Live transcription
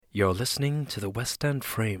You're listening to the West End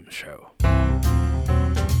Frame Show.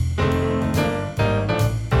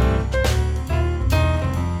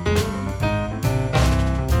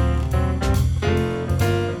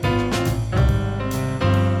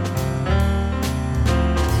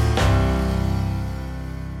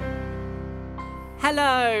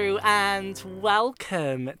 Hello and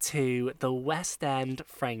welcome to the West End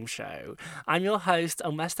Frame Show. I'm your host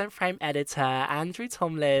and West End Frame editor, Andrew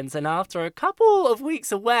Tomlins, and after a couple of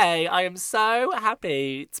weeks away, I am so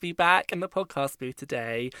happy to be back in the podcast booth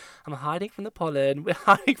today. I'm hiding from the pollen, we're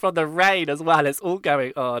hiding from the rain as well, it's all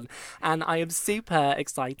going on, and I am super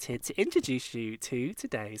excited to introduce you to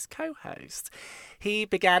today's co-host. He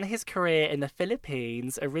began his career in the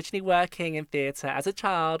Philippines, originally working in theatre as a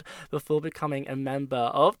child before becoming a member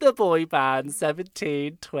of the boy band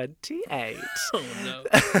 1728. Oh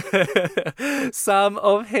no. Some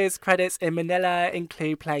of his credits in Manila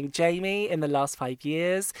include playing Jamie in the last 5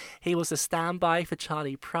 years. He was a standby for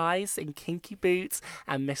Charlie Price in Kinky Boots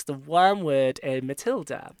and Mr. Wormwood in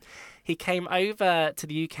Matilda. He came over to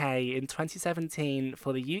the UK in 2017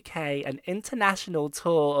 for the UK and international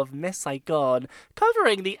tour of Miss Saigon,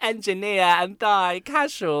 covering The Engineer and Die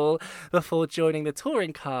Casual, before joining the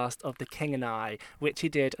touring cast of The King and I, which he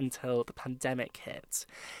did until the pandemic hit.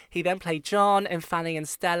 He then played John in Fanny and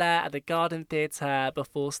Stella at the Garden Theatre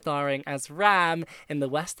before starring as Ram in the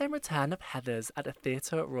West End return of Heathers at the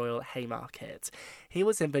Theatre Royal Haymarket. He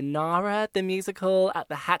was in Venara, the musical, at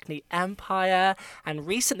the Hackney Empire, and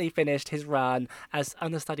recently finished his run as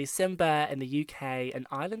understudy Simba in the UK and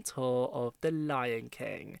Ireland tour of The Lion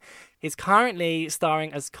King. He's currently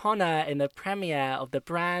starring as Connor in the premiere of the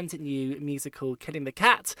brand new musical Killing the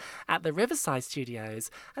Cat at the Riverside Studios.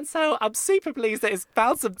 And so I'm super pleased that he's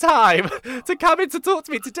found some time to come in to talk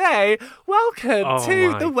to me today. Welcome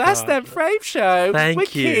to the West End Frame Show.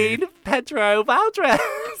 Thank you. Joaquin, Pedro, Valdes.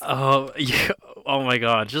 Oh my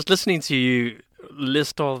God. Just listening to you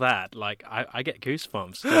list all that, like I get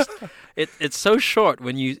goosebumps. Just, it's so short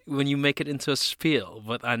when you make it into a spiel,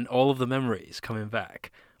 and all of the memories coming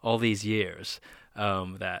back all these years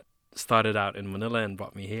that started out in Manila and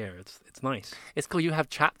brought me here. It's nice. It's cool. You have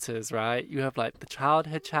chapters, right? You have like the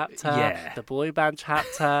childhood chapter, the boy band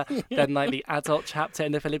chapter, then like the adult chapter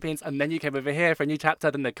in the Philippines, and then you came over here for a new chapter,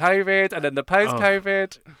 then the COVID, and then the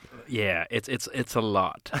post-COVID. Yeah, it's a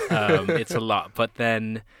lot. It's a lot. But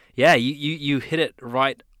then, yeah, you hit it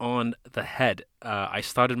right on the head. I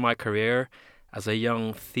started my career as a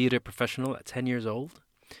young theater professional at 10 years old.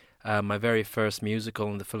 My very first musical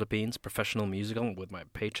in the Philippines, professional musical with my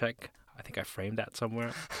paycheck, I think I framed that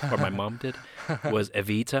somewhere, or my mom did, was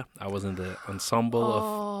Ep8. I was in the ensemble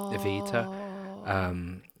of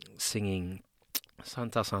Ep8, singing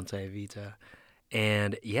Santa Santa Ep8.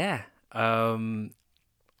 And yeah,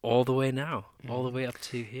 all the way now, all the way up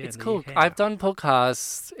to here. It's cool. UK. I've done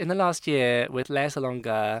podcasts in the last year with Lea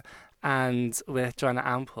Salonga and with Joanna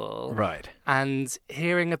Ample. Right. And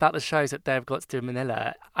hearing about the shows that they've got to do in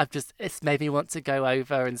Manila, it's made me want to go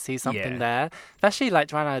over and see something there. Especially like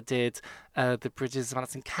Joanna did the Bridges of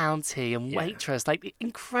Madison County and Waitress, like the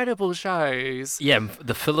incredible shows. Yeah,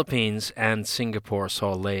 the Philippines and Singapore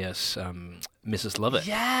saw Lea's Mrs. Lovett.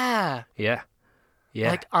 Yeah. Yeah.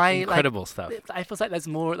 Yeah, incredible stuff. I feel like there's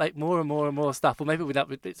more and more stuff. Well, maybe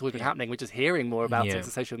it's always been happening. We're just hearing more about it on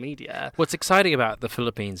social media. What's exciting about the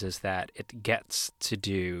Philippines is that it gets to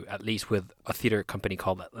do, at least with a theater company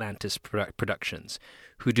called Atlantis Productions,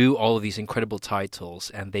 who do all of these incredible titles,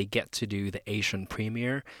 and they get to do the Asian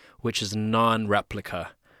premiere, which is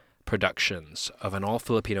non-replica productions of an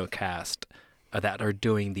all-Filipino cast that are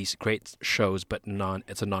doing these great shows, but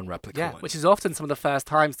it's a non-replica one. Which is often some of the first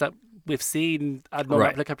times that we've seen a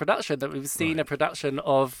non-replica production, that we've seen a production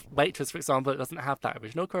of Waitress, for example, that doesn't have that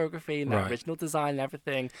original choreography and that original design and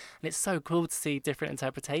everything. And it's so cool to see different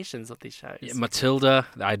interpretations of these shows. Yeah, Matilda,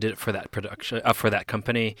 I did it for that production, for that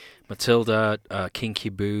company. Matilda, Kinky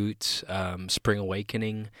Boots, Spring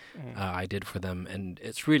Awakening, I did for them, and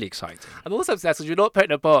it's really exciting. I'm also obsessed because you're not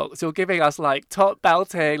putting a box. You're giving us like top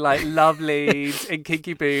belting, like love leads in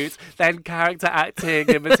Kinky Boots, then character acting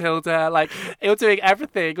in Matilda. Like you're doing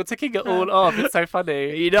everything. You're ticking it all off. It's so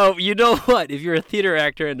funny. You know what? If you're a theater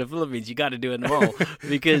actor in the Philippines, you got to do them all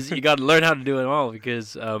because you got to learn how to do them all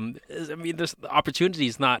because the opportunity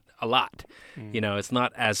is not a lot. It's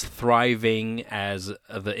not as thriving as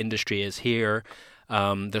the industry is here.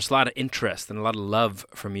 There's a lot of interest and a lot of love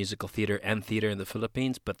for musical theater and theater in the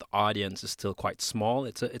Philippines, but the audience is still quite small.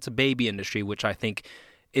 It's a baby industry, which I think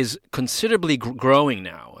is considerably growing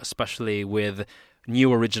now, especially with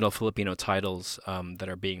new original Filipino titles that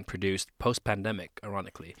are being produced post-pandemic,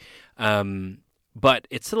 ironically. but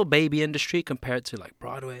it's still a baby industry compared to like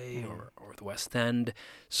Broadway or the West End.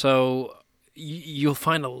 So you'll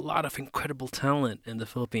find a lot of incredible talent in the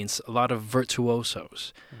Philippines, a lot of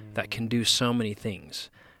virtuosos that can do so many things.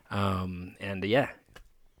 And yeah.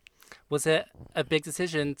 Was it a big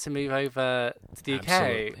decision to move over to the UK?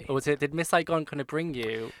 Absolutely. Or did Miss Saigon kind of bring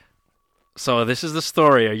you? So this is the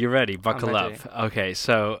story. Are you ready? Buckle ready. up. Okay,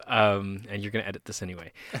 so, and you're going to edit this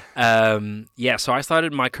anyway. So I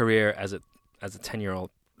started my career as a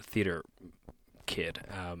 10-year-old theater kid.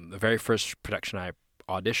 The very first production I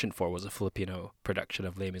auditioned for was a Filipino production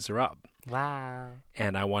of Les Miserables. Wow.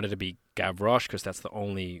 And I wanted to be Gavroche because that's the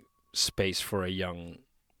only space for a young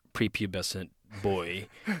prepubescent boy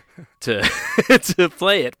to to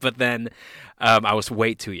play it. But then I was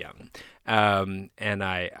way too young. And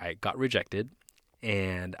I got rejected,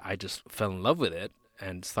 and I just fell in love with it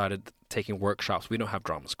and started taking workshops. We don't have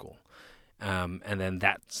drama school. And then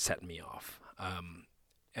that set me off.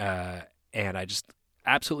 And I just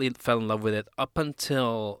absolutely fell in love with it up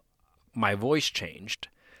until my voice changed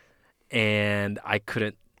and I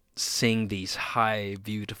couldn't sing these high,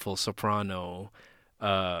 beautiful soprano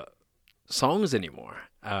songs anymore,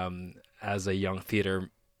 as a young theater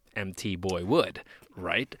MT boy would,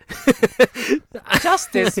 right?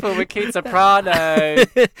 Justice for Joaquin Soprano.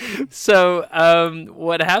 So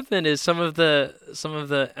what happened is some of the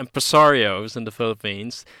impresarios in the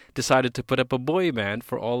Philippines decided to put up a boy band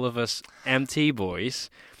for all of us MT boys,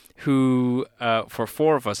 who for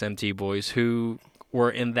 4 of us MT boys who were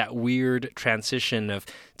in that weird transition of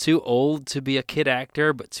too old to be a kid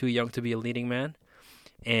actor but too young to be a leading man.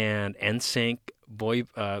 And NSYNC,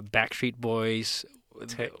 Backstreet Boys,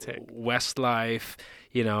 Tick. Westlife,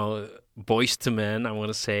 Boyz II Men, I want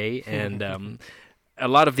to say, and a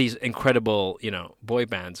lot of these incredible, boy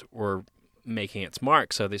bands were making its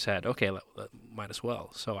mark. So they said, okay, might as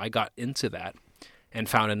well. So I got into that and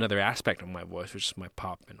found another aspect of my voice, which is my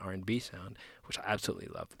pop and R&B sound, which I absolutely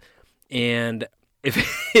love. And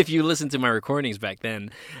if you listen to my recordings back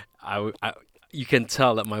then, you can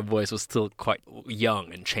tell that my voice was still quite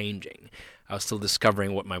young and changing. I was still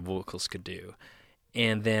discovering what my vocals could do.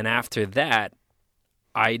 And then after that,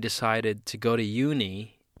 I decided to go to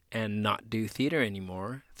uni and not do theater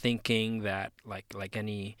anymore, thinking that like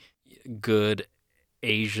any good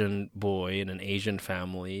Asian boy in an Asian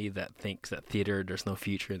family that thinks that there's no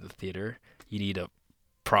future in the theater, you need a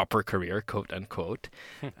proper career, quote unquote,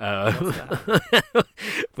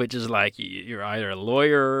 which is like you're either a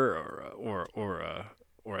lawyer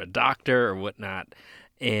or a doctor or whatnot.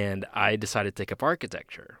 And I decided to take up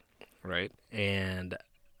architecture, right? And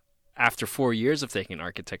after 4 years of taking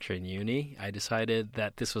architecture in uni, I decided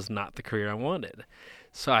that this was not the career I wanted.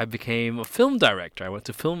 So I became a film director. I went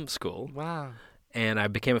to film school. Wow. And I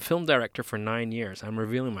became a film director for 9 years. I'm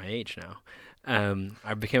revealing my age now.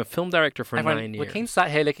 I became a film director for 9 years. Joaquin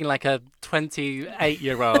sat here looking like a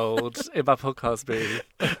 28-year-old in my podcast booth.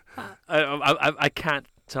 I can't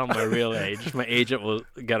tell my real age. My agent will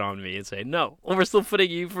get on me and say, no, we're still putting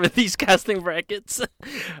you for these casting brackets.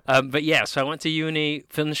 But yeah, so I went to uni,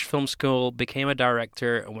 finished film school, became a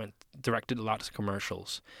director, and directed a lot of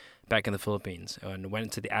commercials back in the Philippines, and went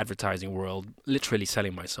into the advertising world, literally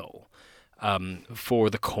selling my soul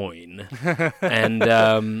for the coin.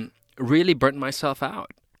 And really burnt myself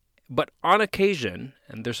out. But on occasion,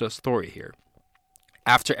 and there's a story here,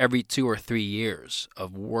 after every 2 or 3 years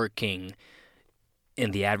of working in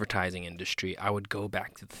the advertising industry, I would go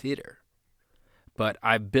back to the theater. But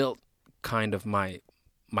I built kind of my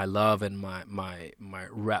love and my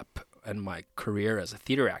rep and my career as a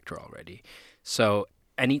theater actor already. So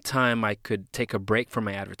anytime I could take a break from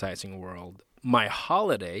my advertising world, my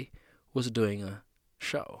holiday was doing a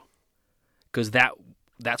show. Because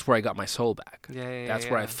that's where I got my soul back. That's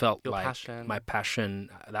where I felt your like passion. My passion.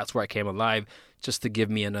 That's where I came alive, just to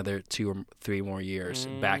give me another 2 or 3 more years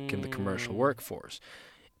back in the commercial workforce.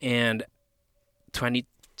 And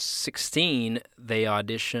 2016, they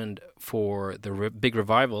auditioned for the big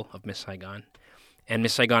revival of Miss Saigon. And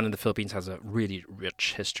Miss Saigon in the Philippines has a really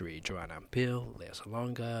rich history. Joanna Ampil, Lea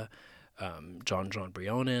Salonga, John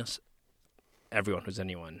Briones, everyone who's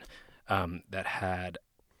anyone that had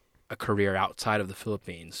a career outside of the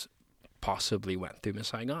Philippines possibly went through Miss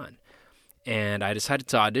Saigon. And I decided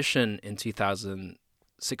to audition in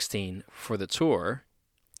 2016 for the tour,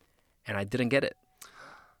 and I didn't get it.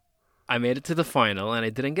 I made it to the final, and I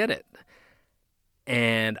didn't get it.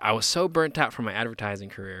 And I was so burnt out from my advertising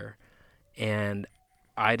career, and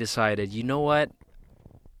I decided, you know what?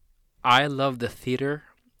 I love the theater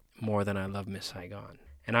more than I love Miss Saigon.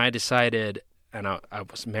 And I decided, and I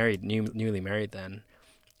was married, newly married then,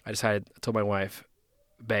 I told my wife,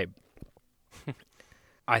 babe,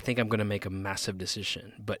 I think I'm going to make a massive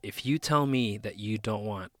decision. But if you tell me that you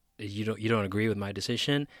don't agree with my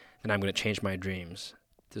decision, then I'm going to change my dreams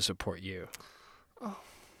to support you. Oh.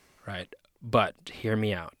 Right? But hear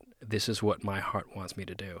me out. This is what my heart wants me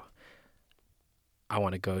to do. I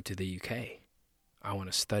want to go to the UK. I want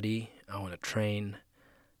to study. I want to train.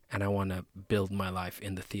 And I want to build my life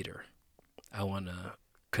in the theater. I want to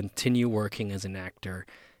continue working as an actor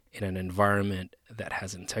in an environment that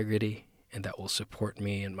has integrity and that will support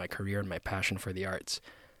me in my career and my passion for the arts.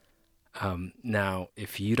 Now,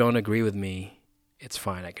 if you don't agree with me, it's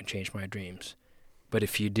fine. I can change my dreams. But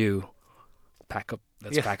if you do,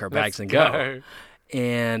 let's pack our bags and go.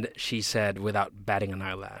 And she said, without batting an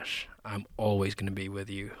eyelash, I'm always going to be with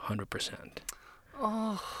you 100%.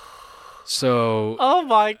 Oh. So... Oh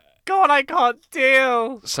my God, I can't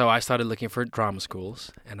deal. So I started looking for drama schools,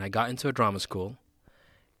 and I got into a drama school,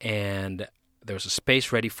 and there was a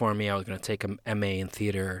space ready for me. I was going to take an MA in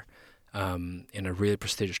theater in a really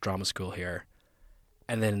prestigious drama school here.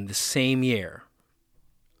 And then the same year,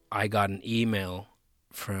 I got an email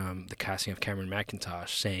from the casting of Cameron McIntosh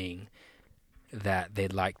saying that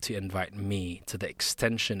they'd like to invite me to the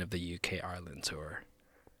extension of the UK Ireland tour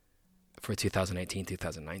for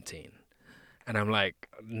 2018-2019. And I'm like,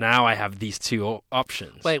 now I have these two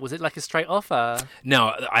options. Wait, was it like a straight offer?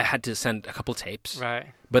 No, I had to send a couple tapes. Right.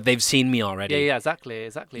 But they've seen me already. Yeah, exactly.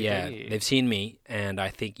 Yeah, they've seen me, and I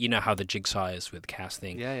think, you know how the jigsaw is with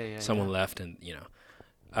casting. Yeah. Someone left, and,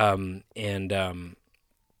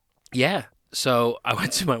 yeah. So I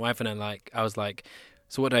went to my wife, and I was like,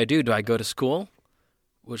 so what do? Do I go to school,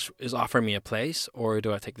 which is offering me a place, or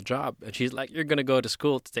do I take the job? And she's like, you're going to go to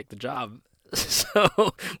school to take the job.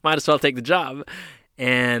 So might as well take the job.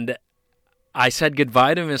 And I said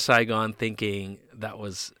goodbye to Miss Saigon thinking that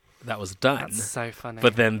was done. That's so funny.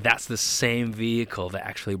 But then that's the same vehicle that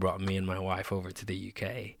actually brought me and my wife over to the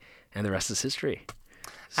UK. And the rest is history.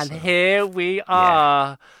 And here we are.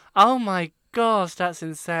 Yeah. Oh my gosh, that's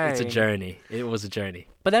insane. It's a journey. It was a journey.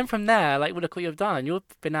 But then from there, like, look what you've done. You've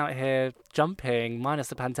been out here jumping, minus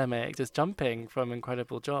the pandemic, just jumping from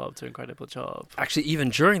incredible job to incredible job. Actually, even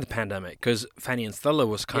during the pandemic, because Fanny and Stella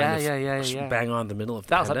was kind of bang on the middle of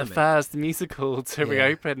the pandemic. That was like the first musical to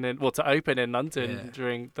open in London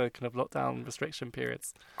during the kind of lockdown restriction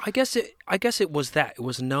periods. I guess it was that. It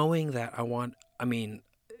was knowing that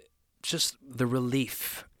just the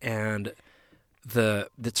relief and the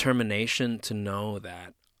determination to know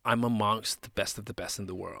that I'm amongst the best of the best in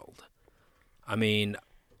the world. I mean,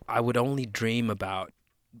 I would only dream about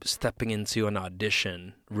stepping into an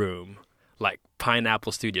audition room like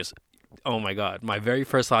Pineapple Studios. Oh my God, my very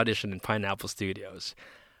first audition in Pineapple Studios,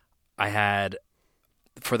 I had,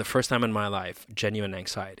 for the first time in my life, genuine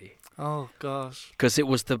anxiety. Oh gosh. Because it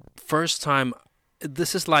was the first time,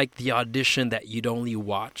 this is like the audition that you'd only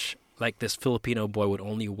watch, like this Filipino boy would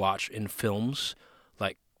only watch in films,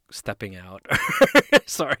 like Stepping Out.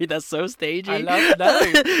 Sorry, that's so stagey. I love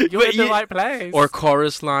that. You're in the right place. Or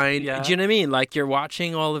Chorus Line. Yeah. Do you know what I mean? Like, you're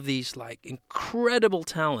watching all of these like incredible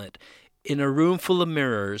talent in a room full of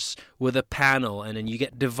mirrors with a panel, and then you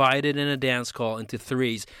get divided in a dance call into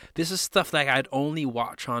threes. This is stuff that I'd only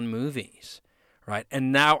watch on movies, right?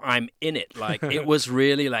 And now I'm in it. Like, it was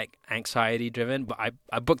really like anxiety driven, but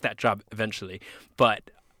I booked that job eventually.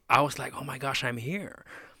 But I was like, oh my gosh, I'm here.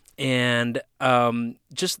 And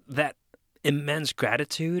just that immense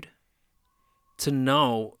gratitude to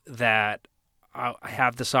know that I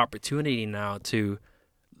have this opportunity now to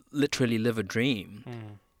literally live a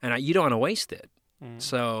dream. And you don't want to waste it.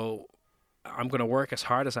 So I'm going to work as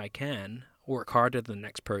hard as I can, work harder than the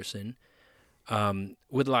next person,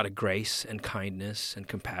 with a lot of grace and kindness and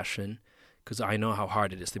compassion, because I know how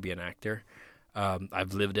hard it is to be an actor.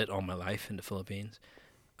 I've lived it all my life in the Philippines.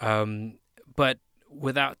 But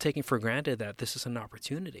without taking for granted that this is an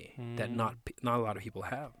opportunity that not a lot of people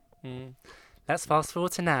have. Let's fast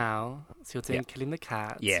forward to now. So you're doing Killing the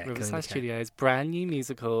Cat, Riverside Studios, brand new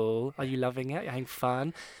musical. Are you loving it? You're having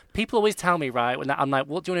fun? People always tell me, right, when I'm like,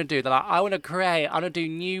 what do you want to do? They're like, I want to create, I want to do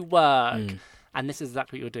new work. And this is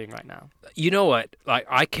exactly what you're doing right now. You know what? Like,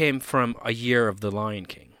 I came from a year of The Lion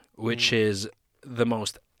King, which is the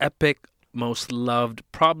most epic, most loved,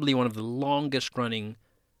 probably one of the longest running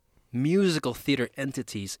musical theater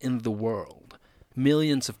entities in the world.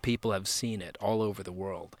 Millions of people have seen it all over the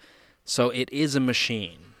world. So it is a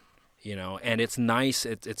machine, and it's nice.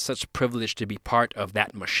 It's such a privilege to be part of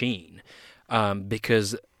that machine,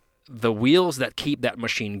 because the wheels that keep that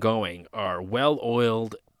machine going are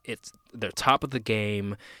well-oiled. They're top of the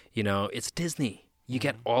game. It's Disney. You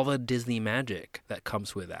get all the Disney magic that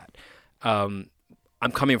comes with that. I'm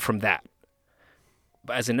coming from that.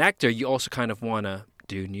 But as an actor, you also kind of want to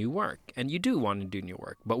do new work. And you do want to do new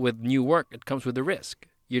work. But with new work, it comes with a risk.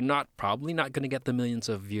 You're probably not going to get the millions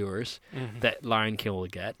of viewers that Lion King will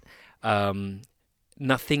get.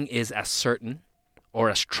 Nothing is as certain or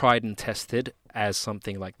as tried and tested as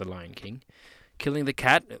something like The Lion King. Killing the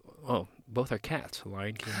Cat, both are cats.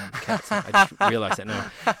 Lion King and cats. I just realized that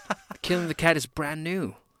now. Killing the Cat is brand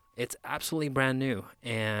new. It's absolutely brand new.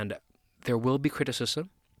 And there will be criticism.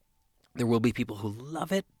 There will be people who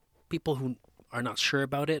love it, people who are not sure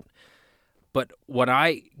about it. But what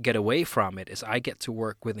I get away from it is I get to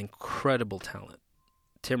work with incredible talent.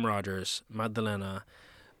 Tim Rogers, Madalena,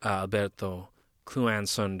 Alberto, Cluanne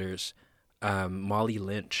Saunders, Molly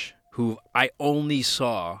Lynch, who I only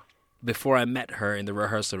saw before I met her in the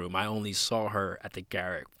rehearsal room. I only saw her at the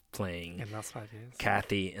Garrick playing in the last 5 years.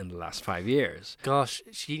 Kathy in the last 5 years. Gosh,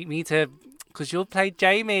 you need to, because you'll play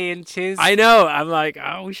Jamie and she's... I know. I'm like,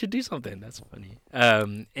 we should do something. That's funny.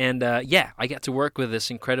 I get to work with this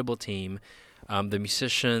incredible team, the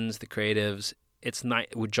musicians, the creatives. It's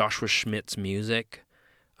with Joshua Schmidt's music.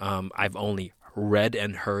 I've only read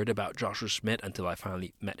and heard about Joshua Schmidt until I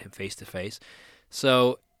finally met him face to face.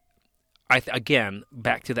 So, again,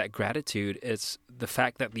 back to that gratitude, it's the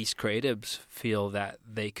fact that these creatives feel that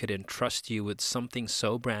they could entrust you with something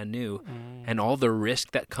so brand new and all the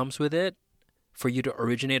risk that comes with it for you to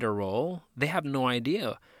originate a role. They have no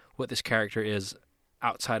idea what this character is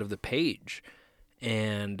outside of the page.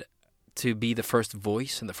 And to be the first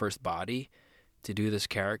voice and the first body to do this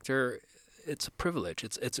character, it's a privilege.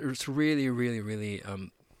 It's really, really, really,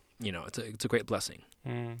 it's a great blessing.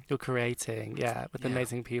 You're creating, with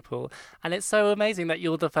amazing people. And it's so amazing that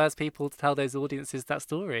you're the first people to tell those audiences that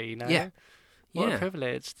story, you know? Yeah. What a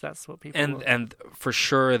privilege. That's what people want. And for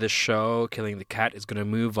sure the show, Killing the Cat, is going to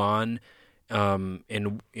move on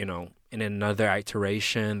in another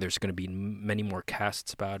iteration. There's going to be many more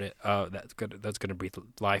casts about it. That's going to breathe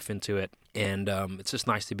life into it. And it's just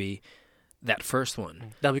nice to be that first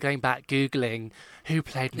one. They'll be going back Googling who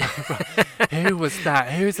played who was that?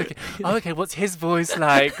 Okay, what's his voice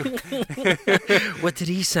like? What did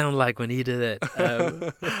he sound like when he did it?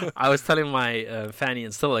 I was telling my Fanny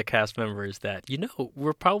and Stella cast members that,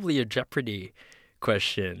 we're probably a Jeopardy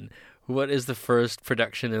question. What is the first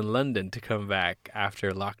production in London to come back after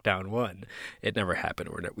Lockdown 1? It never happened.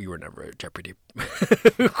 We were never a Jeopardy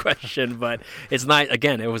question, but it's nice.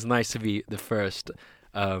 Again, it was nice to be the first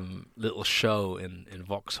little show in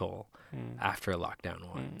Vauxhall after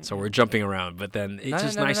Lockdown 1. So we're jumping around, but then it's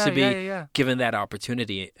just nice to be given that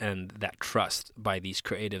opportunity and that trust by these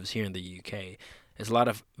creatives here in the UK. There's a lot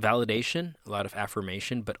of validation, a lot of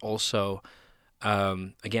affirmation, but also,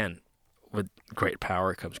 again, with great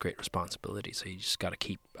power comes great responsibility. So you just got to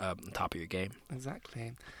keep on top of your game.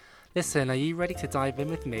 Exactly. Listen, are you ready to dive in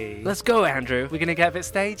with me? Let's go, Andrew. We're gonna get a bit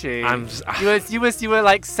stagey. You were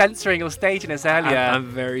like censoring or staging us earlier. I'm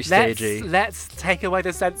very stagey. Let's take away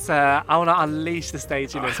the censor. I want to unleash the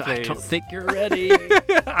staginess, please. I don't think you're ready.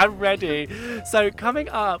 I'm ready. So coming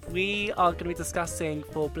up, we are going to be discussing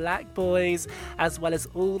For Black Boys, as well as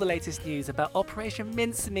all the latest news about Operation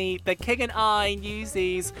Mincemeat, The King and I,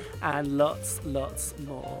 Newsies, and lots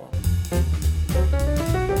more.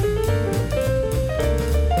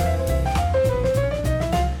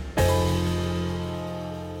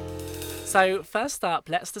 So first up,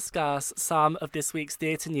 let's discuss some of this week's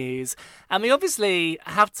theatre news. And we obviously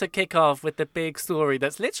have to kick off with the big story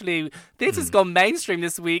that's literally, theatre's gone mainstream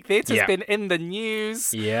this week. Theatre's been in the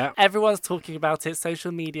news. Yeah. Everyone's talking about it.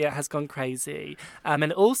 Social media has gone crazy. And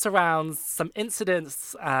it all surrounds some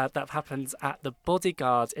incidents that have happened at The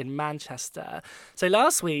Bodyguard in Manchester. So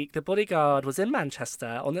last week, The Bodyguard was in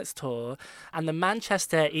Manchester on its tour, and the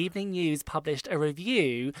Manchester Evening News published a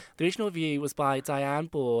review. The original review was by Diane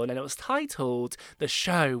Bourne, and it was titled The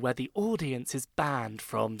Show Where the Audience is Banned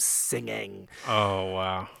from Singing. Oh,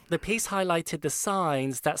 wow. The piece highlighted the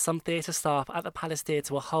signs that some theatre staff at the Palace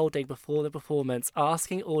Theatre were holding before the performance,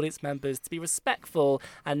 asking audience members to be respectful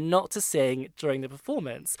and not to sing during the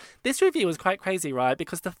performance. This review was quite crazy, right?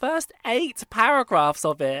 Because the first 8 paragraphs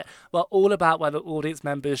of it were all about whether audience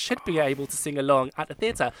members should be able to sing along at the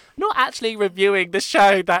theatre, not actually reviewing the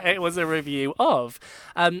show that it was a review of.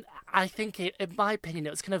 I think, in my opinion,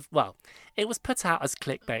 it was it was put out as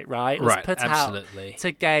clickbait, right? It was put absolutely. out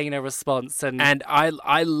to gain a response. And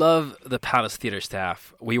I love the Palace Theatre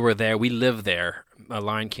staff. We were there. We lived there.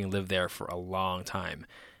 Lion King lived there for a long time.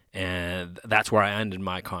 And that's where I ended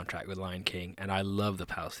my contract with Lion King. And I love the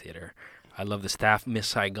Palace Theatre. I love the staff. Miss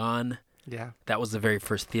Saigon. Yeah. That was the very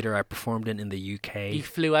first theatre I performed in the UK. You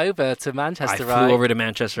flew over to Manchester, I flew over to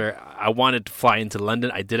Manchester. I wanted to fly into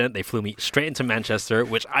London. I didn't. They flew me straight into Manchester,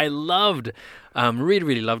 which I loved. Really,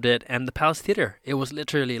 really loved it. And the Palace Theatre, it was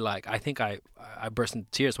literally like, I think I burst into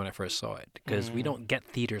tears when I first saw it, because we don't get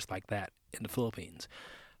theatres like that in the Philippines.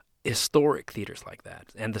 Historic theatres like that.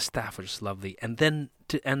 And the staff was just lovely. And then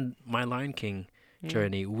to end my Lion King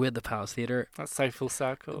journey with the Palace Theatre. That's so full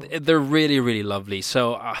circle. They're really, really lovely.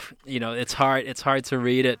 So, it's hard to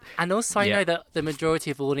read it. And also, I know that the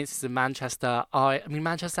majority of audiences in Manchester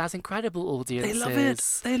Manchester has incredible audiences. They love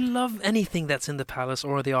it. They love anything that's in the Palace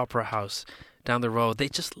or the Opera House down the road. They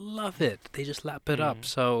just love it. They just lap it up.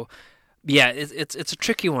 So, yeah, it's a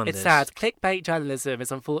tricky one. It's sad. Clickbait journalism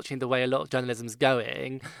is unfortunately the way a lot of journalism is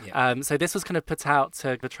going. Yeah. So this was kind of put out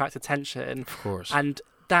to attract attention. Of course. And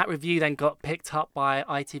that review then got picked up by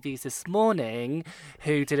ITV's This Morning,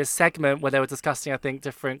 who did a segment where they were discussing, I think,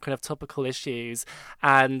 different kind of topical issues.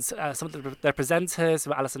 And some of their presenters,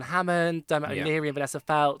 were Alison Hammond, Dermot O'Leary and Vanessa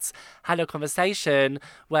Feltz, had a conversation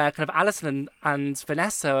where kind of Alison and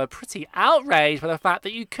Vanessa are pretty outraged by the fact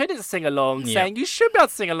that you couldn't sing along, saying you should be able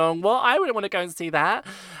to sing along. Well, I wouldn't want to go and see that.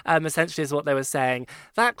 Essentially is what they were saying.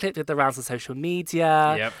 That clip did the rounds on social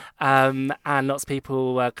media. And lots of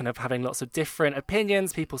people were kind of having lots of different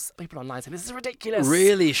opinions. People online saying, this is ridiculous.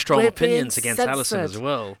 Really strong opinions against Alison as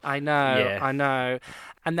well. I know.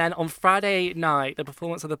 And then on Friday night, the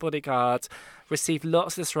performance of The Bodyguard received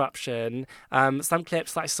lots of disruption. Some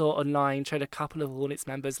clips that I saw online showed a couple of audience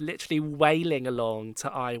members literally wailing along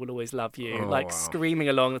to I Will Always Love You, screaming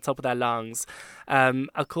along the top of their lungs.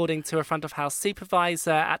 According to a front of house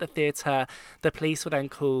supervisor at the theatre, the police were then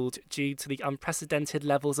called due to the unprecedented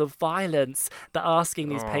levels of violence that asking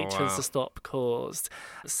these patrons to stop caused.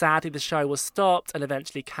 Sadly, the show was stopped and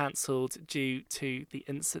eventually cancelled due to the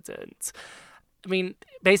incident. I mean,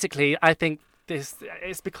 basically, I think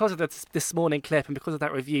it's because of this morning clip and because of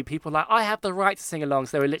that review, people are like, I have the right to sing along.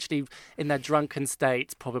 So they were literally in their drunken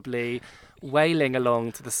state, probably wailing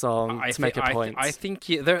along to the song to make a point. I think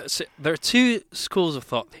there are two schools of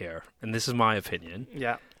thought here, and this is my opinion.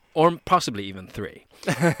 Yeah. Or possibly even three.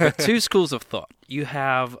 But two schools of thought.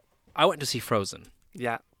 I went to see Frozen.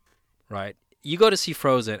 Yeah. Right? You go to see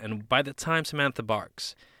Frozen, and by the time Samantha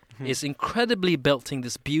Barks is incredibly belting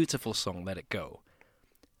this beautiful song, Let It Go,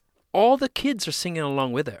 all the kids are singing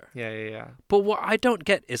along with her. Yeah. But what I don't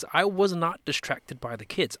get is I was not distracted by the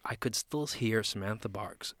kids. I could still hear Samantha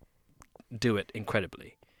Barks do it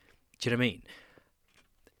incredibly. Do you know what I mean?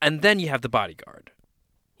 And then you have The Bodyguard,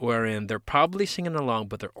 wherein they're probably singing along,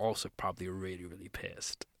 but they're also probably really, really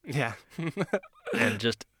pissed. Yeah. And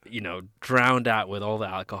just, drowned out with all the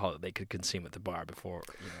alcohol that they could consume at the bar before,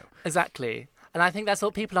 Exactly. And I think that's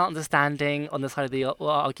what people aren't understanding on the side of the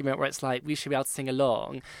argument where it's like, we should be able to sing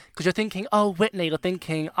along. Because you're thinking, Whitney, you're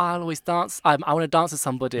thinking, I'll always dance. I want to dance with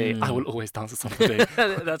somebody. I will always dance with somebody.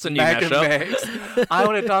 That's a new mashup. I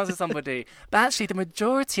want to dance with somebody. But actually, the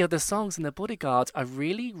majority of the songs in The Bodyguard are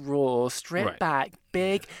really raw, stripped back,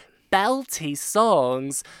 big, belty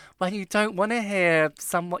songs when you don't want to hear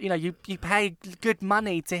someone, you pay good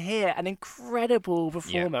money to hear an incredible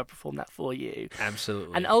performer perform that for you.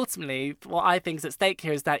 Absolutely. And ultimately, what I think is at stake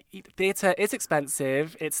here is that theatre is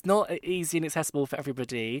expensive. It's not easy and accessible for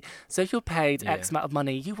everybody. So if you're paid X amount of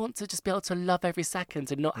money, you want to just be able to love every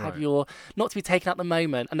second and not have not to be taken out the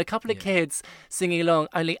moment. And a couple of kids singing along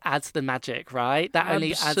only adds to the magic, right? That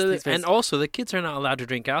only adds to the And also, the kids are not allowed to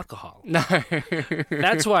drink alcohol. No.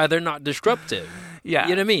 That's why they're not disruptive. Yeah.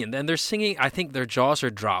 You know what I mean? And they're singing, I think their jaws are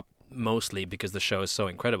dropped mostly because the show is so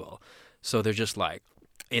incredible. So they're just like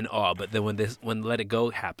in awe. But then when Let It Go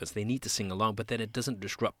happens, they need to sing along, but then it doesn't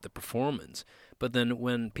disrupt the performance. But then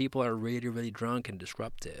when people are really, really drunk and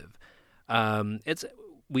disruptive,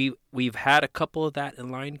 we've had a couple of that in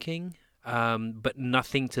Lion King, but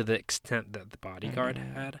nothing to the extent that The Bodyguard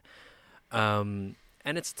had. And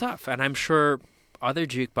it's tough. And I'm sure other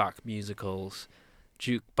jukebox musicals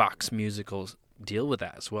deal with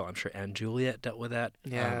that as well. I'm sure Anne Juliet dealt with that.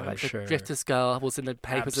 Yeah, I'm sure. The Drifter's Girl was in the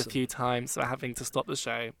papers a few times for having to stop the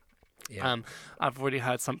show. Yeah. I've already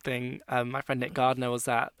heard something. My friend Nick Gardner was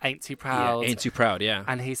at Ain't Too Proud. Yeah, Ain't Too Proud, yeah.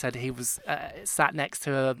 And he said he was sat next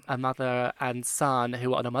to a mother and son who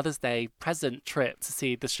were on a Mother's Day present trip to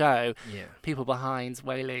see the show. Yeah. People behind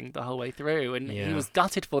wailing the whole way through. And he was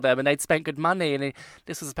gutted for them and they'd spent good money and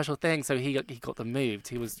this was a special thing. So he got them moved.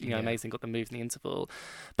 He was amazing, got them moved in the interval.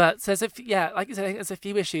 But so like you said, there's a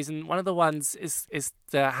few issues. And one of the ones is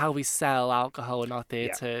how we sell alcohol in our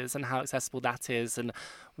theatres and how accessible that is and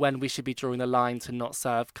when we should be drawing the line to not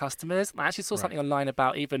serve customers. I actually saw something online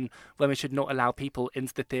about even when we should not allow people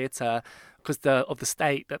into the theatre because of the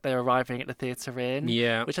state that they're arriving at the theatre in,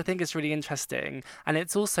 which I think is really interesting. And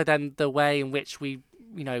it's also then the way in which we,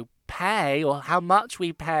 pay, or how much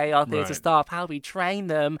we pay our theatre staff, how we train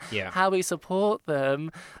them, how we support them,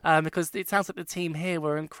 because it sounds like the team here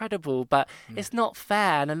were incredible, but it's not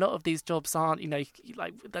fair, and a lot of these jobs aren't,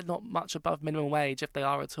 they're not much above minimum wage if they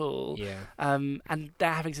are at all, and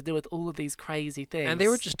they're having to deal with all of these crazy things. And they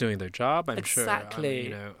were just doing their job, I'm sure.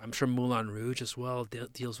 Exactly. I'm sure Moulin Rouge as well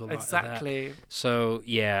deals with a lot exactly. of that. So,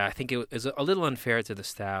 I think it was a little unfair to the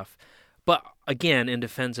staff. But again, in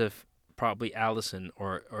defense of probably Allison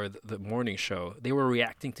or the morning show, they were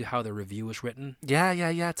reacting to how the review was written.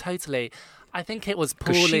 Yeah, totally. I think it was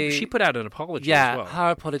poorly. She put out an apology as well.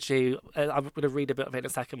 Her apology, I'm going to read a bit of it in a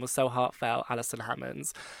second, was so heartfelt, Alison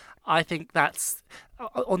Hammond's. I think that's,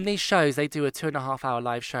 on these shows, they do a 2.5 hour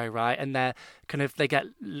live show, right? And they get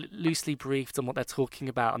loosely briefed on what they're talking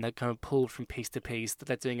about, and they're kind of pulled from piece to piece.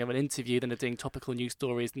 They're doing an interview, then they're doing topical news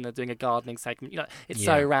stories, then they're doing a gardening segment. It's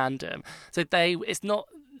so random. So it's not,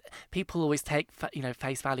 people always take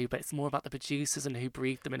face value, but it's more about the producers and who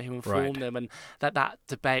briefed them and who informed them, and that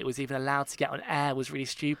debate was even allowed to get on air was really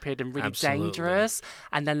stupid and really dangerous.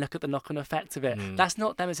 And then look at the knock-on effect of it. That's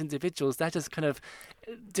not them as individuals, they're just kind of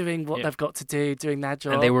doing what they've got to do, doing their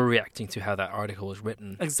job. And they were reacting to how that article was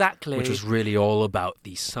written, exactly, which was really all about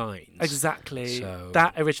these signs. Exactly. So,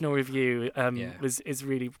 that original review is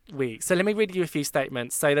really weak. So let me read you a few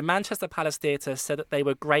statements. So the Manchester Palace Theatre said that they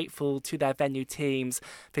were grateful to their venue teams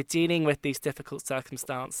for dealing with these difficult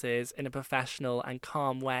circumstances in a professional and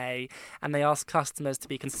calm way, and they asked customers to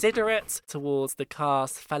be considerate towards the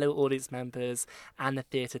cast, fellow audience members and the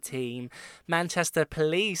theatre team. Manchester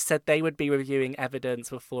Police said they would be reviewing evidence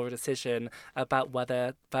before a decision about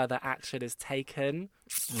whether further action is taken.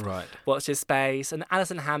 Right. Watch this space. And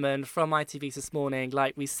Alison Hammond from ITV This Morning,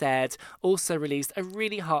 like we said, also released a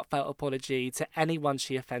really heartfelt apology to anyone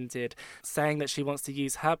she offended, saying that she wants to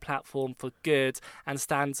use her platform for good and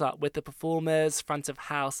stands up with the performers, front of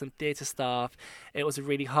house and theatre staff. It was a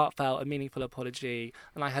really heartfelt and meaningful apology,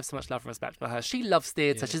 and I have so much love and respect for her. She loves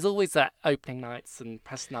theatre. She's always at opening nights and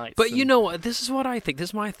press nights. But you know what? This is what I think. This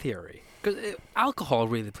is my theory. Because alcohol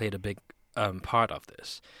really played a big part of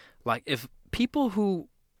this. Like, if people who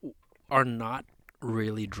are not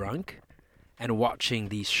really drunk and watching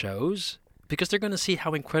these shows, because they're going to see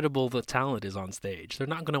how incredible the talent is on stage, they're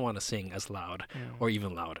not going to want to sing as loud or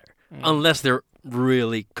even louder unless they're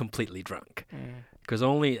really completely drunk. Because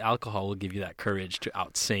only alcohol will give you that courage to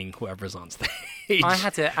out-sing whoever's on stage. I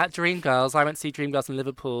had it at Dreamgirls. I went to see Dreamgirls in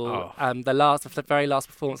Liverpool. The very last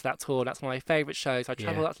performance of that tour. That's one of my favourite shows. I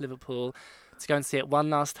travelled out to Liverpool to go and see it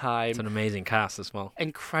one last time. It's an amazing cast as well.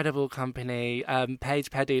 Incredible company.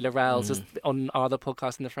 Paige Petty, Laurel's just on our other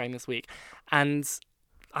podcast in the frame this week. And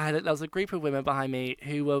there was a group of women behind me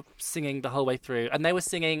who were singing the whole way through. And they were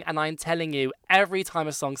singing, and I'm telling you, every time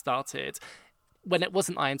a song started, when it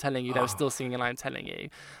wasn't I Am Telling You, they were still singing I Am Telling You.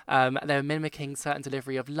 They were mimicking certain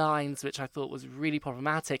delivery of lines, which I thought was really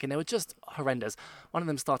problematic, and they were just horrendous. One of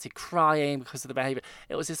them started crying because of the behaviour.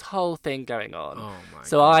 It was this whole thing going on. Oh my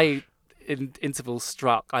God. In intervals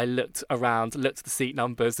struck, I looked around, looked at the seat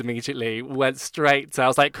numbers immediately, went straight to, I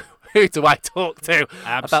was like, who do I talk to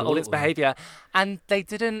about all its behaviour? And they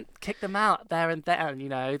didn't kick them out there and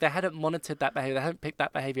then, they hadn't monitored that behaviour, they hadn't picked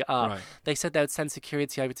that behaviour up. Right. They said they would send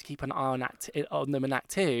security over to keep an eye on them in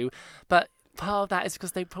Act 2, but part of that is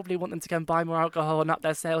because they probably want them to go and buy more alcohol and up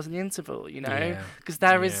their sales in the interval, because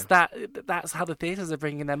is that's how the theatres are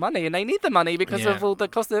bringing their money, and they need the money because of all the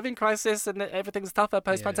cost of living crisis and everything's tougher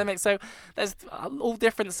post-pandemic. So there's all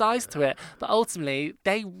different sides to it, but ultimately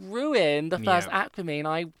they ruined the first act for me, and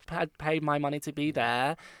I had paid my money to be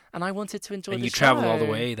there, and I wanted to enjoy the show. And you travelled all the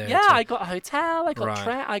way there. I got a hotel,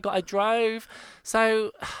 I drove.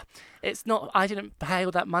 So it's not, I didn't pay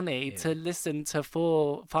all that money to listen to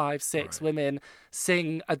 4, 5, 6 women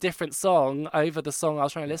sing a different song over the song I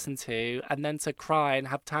was trying to listen to, and then to cry and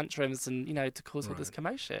have tantrums and, to cause all this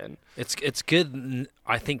commotion. It's good.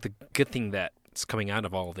 I think the good thing that's coming out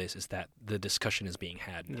of all of this is that the discussion is being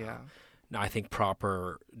had now. Yeah. Now, I think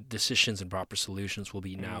proper decisions and proper solutions will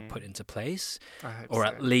be now put into place, or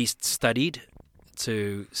at least studied,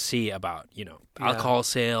 to see about, alcohol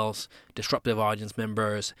sales, disruptive audience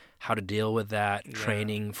members, how to deal with that,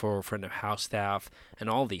 training for front of house staff, and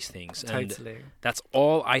all these things. Totally. And that's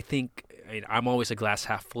all I think. I'm always a glass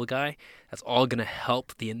half full guy. That's all going to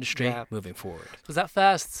help the industry moving forward. Because at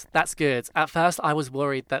first, that's good. At first, I was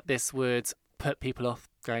worried that this would put people off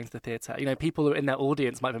going to the theatre. You know, people who are in their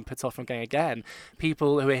audience might have been put off from going again.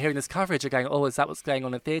 People who are hearing this coverage are going, oh, is that what's going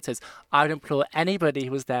on in theatres? I would implore anybody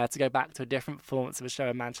who was there to go back to a different performance of a show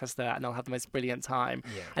in Manchester, and they'll have the most brilliant time.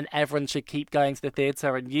 Yeah. And everyone should keep going to the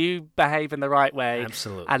theatre, and you behave in the right way.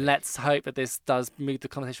 Absolutely. And let's hope that this does move the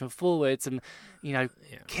conversation forwards and, you know,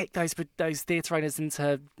 kick those theatre owners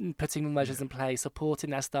into putting measures in place, supporting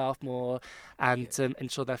their staff more, and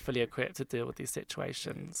ensure they're fully equipped to deal with these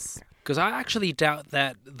situations. Because I actually doubt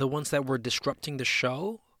that the ones that were disrupting the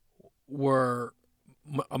show were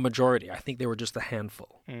a majority. I think they were just a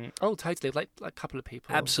handful. Oh, totally. Like a couple of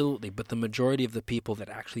people. Absolutely. But the majority of the people that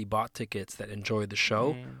actually bought tickets that enjoyed the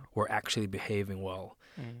show were actually behaving well.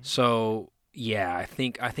 So, yeah, I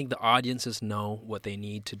think the audiences know what they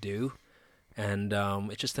need to do. And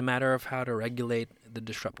it's just a matter of how to regulate the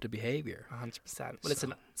disruptive behavior. 100%. Well,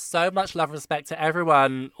 listen, so much love and respect to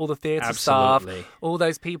everyone, all the theatre staff, all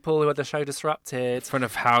those people who had the show disrupted. Front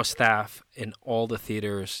of house staff in all the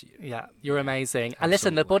theatres. Yeah, you're amazing. And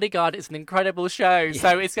listen, The Bodyguard is an incredible show,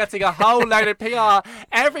 so it's getting a whole load of PR.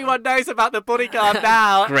 Everyone knows about The Bodyguard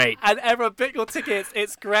now. Great. And everyone book your tickets.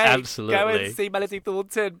 It's great. Absolutely. Go and see Melody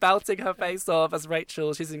Thornton belting her face off as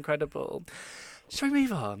Rachel. She's incredible. Shall we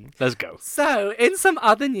move on? Let's go. So, in some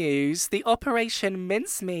other news, the Operation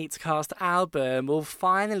Mincemeat cast album will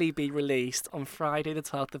finally be released on Friday the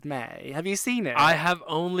 12th of May. Have you seen it? I have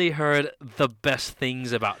only heard the best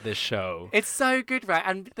things about this show. It's so good, right?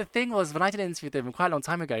 And the thing was, when I did an interview with them quite a long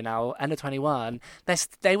time ago now, end of 21,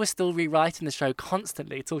 they were still rewriting the show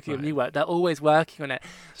constantly, talking of new work. They're always working on it.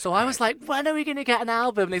 So I was like, when are we going to get an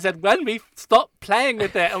album? And they said, when we stop playing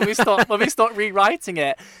with it and when we stop rewriting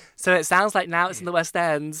it. So it sounds like now it's in the West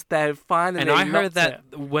End. They're finally. And I heard that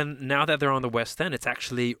now that they're on the West End, it's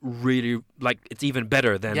actually really it's even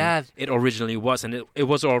better than it originally was, and it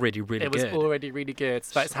was already really good. It was already really good.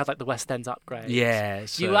 So it's had like the West End upgrade. Yeah,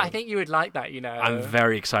 so I think you would like that. You know, I'm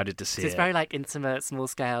very excited to see it. It's very like intimate, small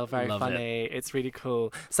scale, very Love funny. It's really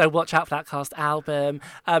cool. So watch out for that cast album.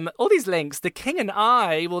 All these links. The King and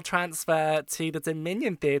I will transfer to the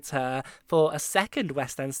Dominion Theatre for a second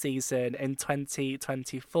West End season in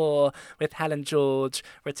 2024. With Helen George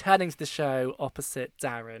returning to the show opposite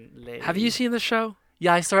Darren Lee. Have you seen the show?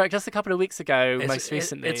 Yeah, I saw it just a couple of weeks ago, most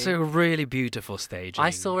recently. It's a really beautiful staging. I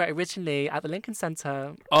saw it originally at the Lincoln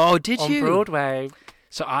Center. Oh, did you? On Broadway.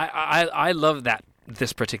 So I love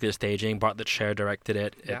this particular staging. Bartlett Sher directed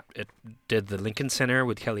it. Yeah. It did the Lincoln Center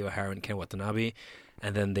with Kelly O'Hara and Ken Watanabe,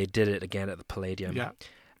 and then they did it again at the Palladium. Yeah.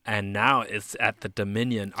 And now it's at the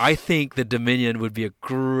Dominion. I think the Dominion would be a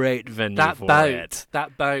great venue for it.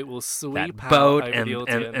 That boat will sweep out over the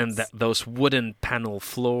audience. And those wooden panel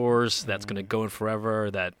floors that's going to go in forever,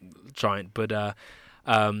 that giant Buddha.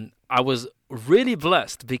 I was really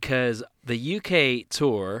blessed because the UK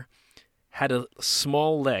tour had a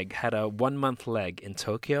 1-month leg in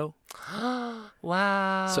Tokyo.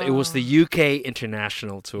 Wow. So it was the UK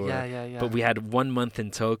international tour. Yeah. But we had 1 month in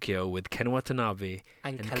Tokyo with Ken Watanabe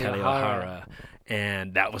and Kelly O'Hara.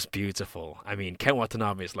 And that was beautiful. I mean, Ken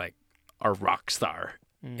Watanabe is like a rock star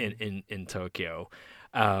in Tokyo.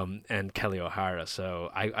 And Kelly O'Hara. So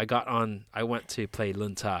I went to play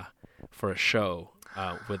Lunta for a show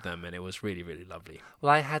with them, and it was really, really lovely.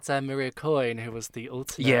 Well, I had Maria Coyne, who was the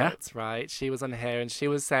alternate, right? She was on here, and she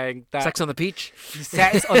was saying that... Sex on the Beach?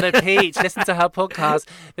 Sex on the Beach. Listen to her podcast.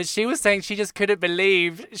 But she was saying she just couldn't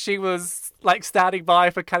believe she was, like, standing by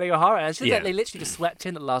for Kelly O'Hara. And she said they literally just swept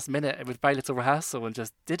in at the last minute with very little rehearsal and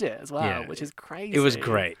just did it as well, which is crazy. It was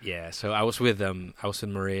great, yeah. So I was with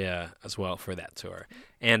Maria as well for that tour.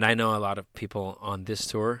 And I know a lot of people on this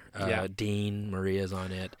tour. Dean, Maria's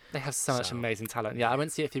on it. They have so much amazing talent. Yeah, I went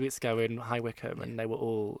to see it a few weeks ago in High Wycombe, and they were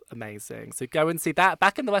all amazing. So go and see that.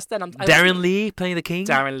 Back in the West End. Darren Lee playing the King.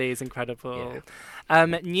 Darren Lee is incredible.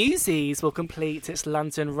 Newsies will complete its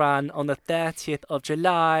London run on the 30th of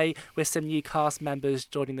July, with some new cast members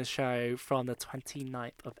joining the show from the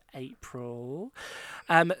 29th of April.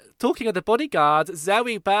 Talking of The Bodyguard,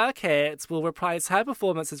 Zoe Burkett will reprise her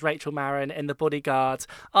performance as Rachel Marin in The Bodyguard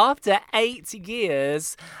after 8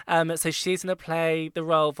 years. So she's going to play the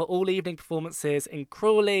role for all evening performances in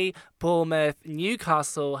Crawley, Bournemouth,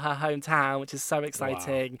 Newcastle, her hometown, which is so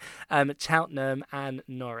exciting, Cheltenham and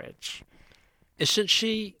Norwich. Isn't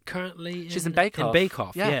she currently She's in Bake Off. In Bake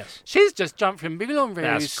Off, Yeah. yes. She's just jumped from Moulin Rouge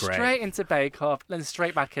That's great. straight into Bake Off, then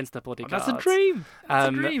straight back into The Bodyguard. That's a dream. That's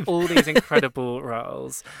a dream. All these incredible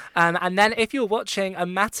roles. And then if you're watching a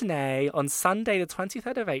matinee on Sunday, the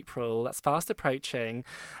 23rd of April, that's fast approaching,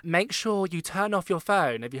 make sure you turn off your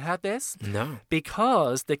phone. Have you heard this? No.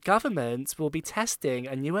 Because the government will be testing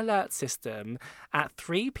a new alert system at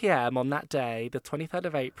 3 p.m. on that day, the 23rd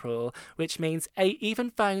of April, which means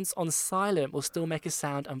even phones on silent will still make a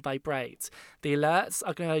sound and vibrate. The alerts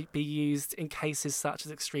are going to be used in cases such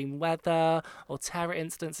as extreme weather or terror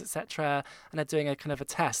incidents, etc. And they're doing a kind of a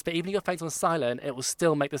test. But even if your phone's on silent, it will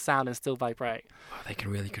still make the sound and still vibrate. Oh, they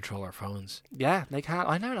can really control our phones. Yeah, they can.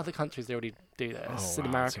 I know in other countries they already do this. Oh, in wow,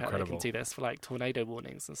 America, that's they can do this for like tornado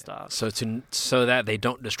warnings and stuff. So that they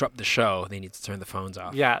don't disrupt the show, they need to turn the phones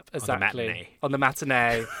off. Yeah, exactly. On the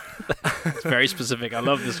matinee. It's very specific. I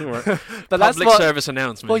love this word. But Public service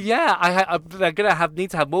announcement. Well, yeah, they're gonna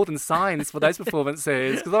need to have more than signs for those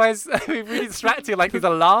performances, because otherwise it'd be really distracting. Like these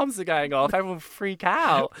alarms are going off, everyone will freak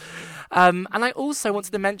out. And I also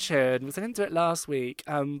wanted to mention, because I didn't do it last week,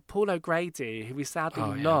 Paul O'Grady, who we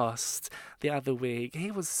sadly lost the other week.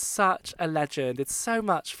 He was such a legend. Did so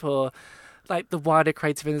much for like the wider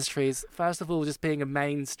creative industries. First of all, just being a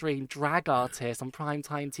mainstream drag artist on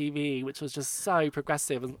primetime TV, which was just so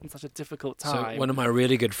progressive and such a difficult time. So one of my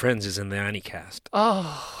really good friends is in the Annie cast.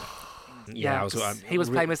 Oh. Yeah, he was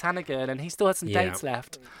playing Miss Hannigan, and he still had some dates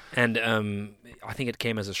left. And I think it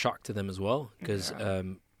came as a shock to them as well, because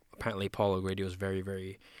apparently Paul O'Grady was very,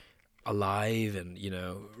 very alive and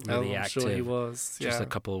really active. Sure he was. Just a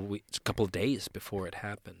couple of days before it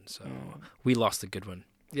happened. So we lost a good one.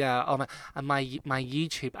 Yeah, and my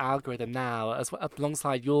YouTube algorithm now,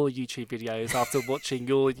 alongside your YouTube videos, after watching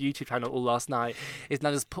your YouTube channel all last night, is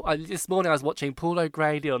now just this morning I was watching Paul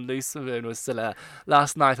O'Grady on Lucifer with Scylla.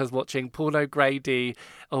 Last night I was watching Paul O'Grady,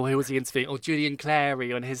 who was he interviewing? Or Julian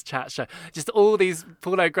Clary on his chat show. Just all these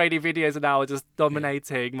Paul O'Grady videos are now just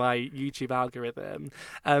dominating my YouTube algorithm.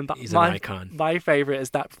 But he's an icon. My favourite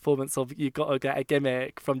is that performance of "You Gotta Get a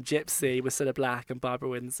Gimmick" from Gypsy with Cilla Black and Barbara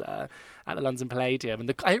Windsor at the London Palladium,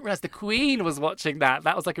 and I didn't realise the Queen was watching that.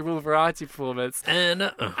 That was like a real variety performance. And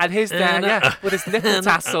his dad, with his nipple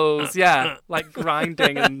tassels, like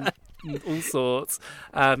grinding and all sorts.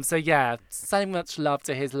 So much love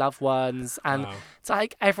to his loved ones, and to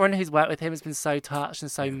like everyone who's worked with him has been so touched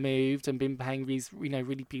and so moved, and been paying these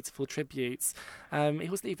really beautiful tributes. He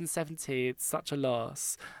wasn't even 70. It's such a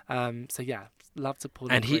loss. Love to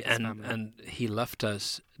Paul and family. And he left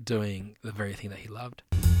us doing the very thing that he loved.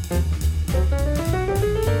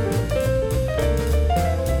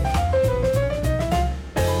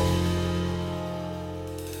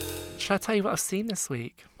 Should I tell you what I've seen this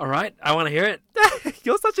week? All right, I want to hear it.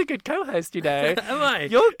 You're such a good co-host, Am I?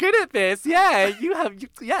 You're good at this. Yeah,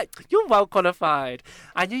 you're well qualified.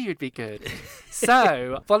 I knew you'd be good.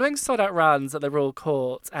 So, following sold-out runs at the Royal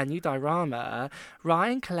Court and New Diorama,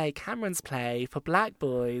 Ryan Calais Cameron's play for black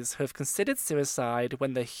boys who have considered suicide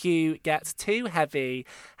when the hue gets too heavy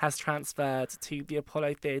has transferred to the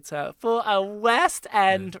Apollo Theatre for a West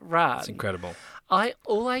End run. It's incredible.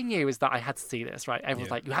 All I knew is that I had to see this, right? Everyone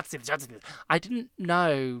was like, you have to see this, you have to see this. I didn't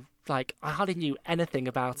know, I hardly knew anything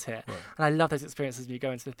about it. Right. And I love those experiences when you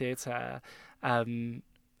go into the theatre and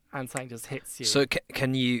something just hits you. So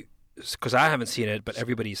can you, because I haven't seen it, but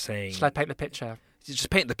everybody's saying... Should I paint the picture? Just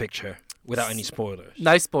paint the picture without any spoilers.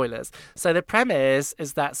 No spoilers. So the premise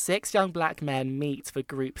is that 6 young black men meet for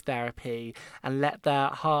group therapy and let their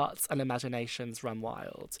hearts and imaginations run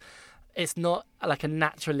wild. It's not like a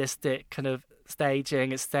naturalistic kind of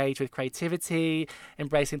staging. It's staged with creativity,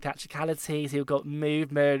 embracing theatricality. So you've got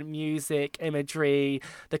movement, music, imagery.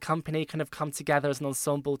 The company kind of come together as an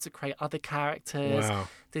ensemble to create other characters. Wow.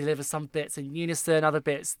 Deliver some bits in unison, other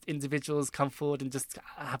bits individuals come forward and just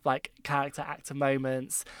have like character actor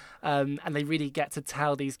moments, and they really get to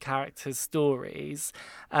tell these characters' stories.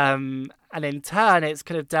 And in turn, it's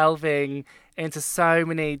kind of delving into so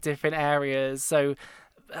many different areas. So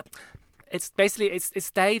it's basically it's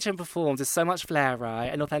staged and performed with so much flair, right,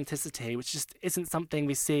 and authenticity, which just isn't something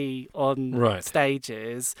we see on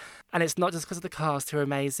stages. And it's not just because of the cast who are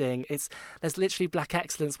amazing. There's literally black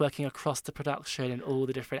excellence working across the production in all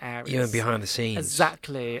the different areas. Even behind the scenes.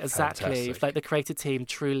 Exactly. Fantastic. It's like the creative team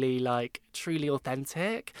truly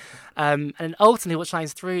authentic. And ultimately what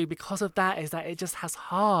shines through because of that is that it just has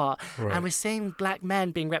heart. Right. And we're seeing black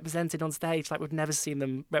men being represented on stage like we've never seen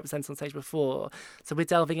them represented on stage before. So we're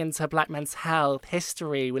delving into black men's health,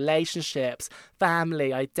 history, relationships,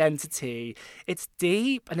 family, identity. It's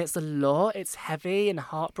deep and it's a lot. It's heavy and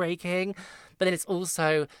heartbreaking. But then it's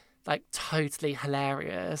also like totally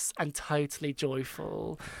hilarious and totally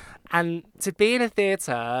joyful. And to be in a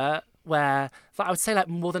theatre where, like, I would say, like,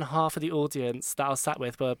 more than half of the audience that I was sat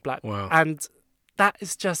with were black. Wow. And that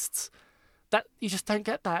is just, that you just don't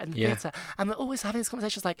get that in Yeah. theatre. And we're always having these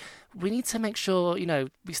conversations like, we need to make sure, you know,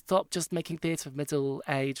 we stop just making theatre for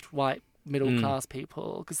middle-aged, white, middle-class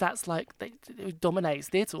people, because that's like, it dominates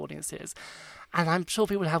theatre audiences. And I'm sure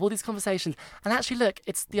people have all these conversations. And actually, look,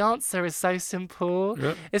 the answer is so simple.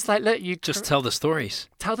 Yep. It's like, look, you Just tell the stories.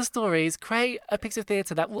 tell the stories, create a piece of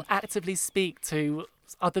theatre that will actively speak to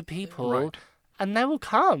other people, Right. and they will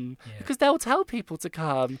come because they'll tell people to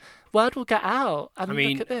come. Word will get out. And I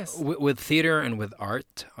mean, look at this. with theater and with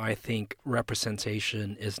art, I think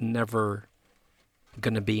representation is never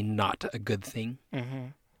going to be not a good thing. Mm-hmm.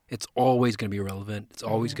 It's always going to be relevant. It's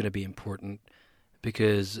always going to be important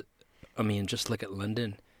because, I mean, just look at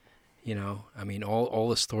London. You know, I mean, all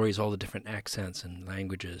the stories, all the different accents and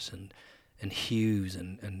languages and hues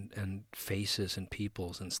and faces and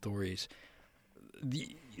peoples and stories.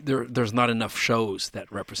 There's not enough shows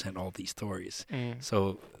that represent all these stories.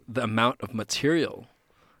 So the amount of material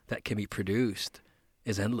that can be produced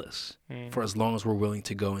is endless for as long as we're willing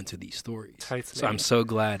to go into these stories. Totally. So I'm so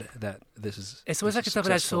glad that this is. It's always like a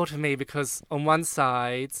double-edged sword for me because on one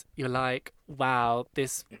side you're like, wow,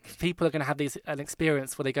 people are going to have an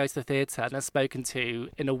experience where they go to the theatre and they're spoken to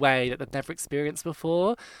in a way that they've never experienced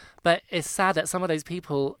before. But it's sad that some of those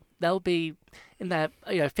people, they'll be in their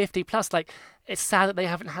 50 plus. Like, it's sad that they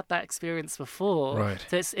haven't had that experience before. Right.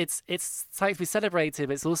 So it's something to be celebrated,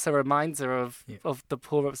 but it's also a reminder of the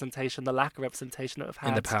poor representation, the lack of representation that we've had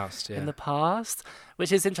in the past. Yeah. in the past,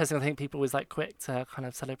 which is interesting. I think people was like quick to kind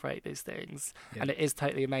of celebrate these things, and it is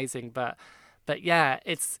totally amazing. But yeah,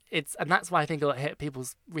 it's and that's why I think it'll hit people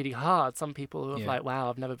really hard. Some people who are like, wow,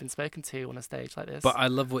 I've never been spoken to on a stage like this. But I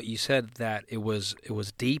love what you said, that it was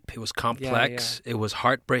deep, it was complex, it was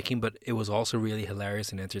heartbreaking, but it was also really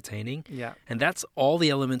hilarious and entertaining. Yeah. And that's all the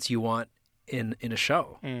elements you want in a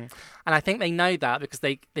show. And I think they know that because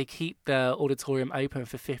they keep the auditorium open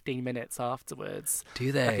for 15 minutes afterwards.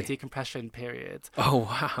 Do they? Like a decompression period. Oh,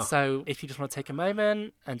 wow. So if you just want to take a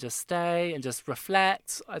moment and just stay and just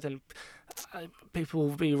reflect, people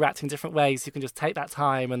will be reacting different ways. You can just take that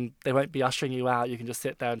time and they won't be ushering you out. You can just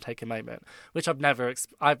sit there and take a moment, which I've never,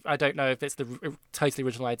 I don't know if it's the totally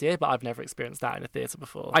original idea, but I've never experienced that in a theatre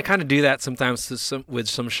before. I kind of do that sometimes with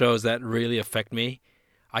some shows that really affect me.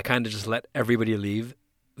 I kind of just let everybody leave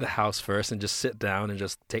the house first and just sit down and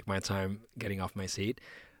just take my time getting off my seat.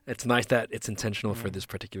 It's nice that it's intentional for this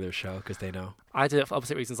particular show because they know. I do it for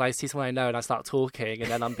opposite reasons. I see someone I know and I start talking and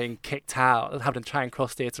then I'm being kicked out. I've had to try and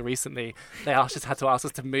cross theatre recently. They had to ask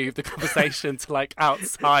us to move the conversation to like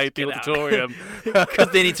outside the auditorium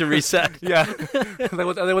because they need to reset. Yeah. they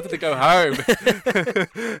wanted to go home.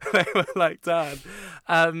 They were like, done.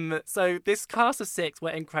 So this cast of 6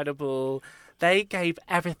 were incredible. They gave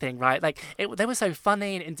everything, right? Like, they were so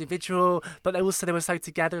funny and individual, but they were so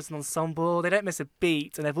together as an ensemble. They don't miss a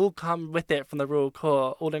beat, and they've all come with it from the Royal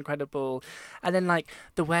Court, all incredible. And then, like,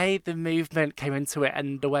 the way the movement came into it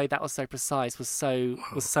and the way that was so precise was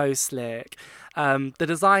so slick. The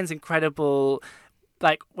design's incredible.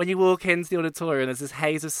 Like, when you walk into the auditorium, there's this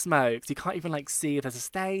haze of smoke. You can't even, like, see if there's a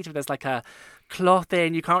stage, if there's, like, a cloth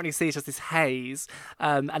in. You can't really see, it's just this haze.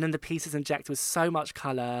 And then the pieces injected with so much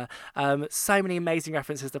colour. So many amazing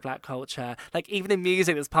references to black culture. Like, even the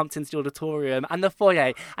music that's pumped into the auditorium and the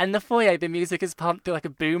foyer. And in the foyer, the music is pumped through, like, a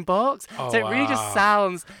boombox. So it really just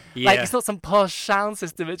sounds like it's not some posh sound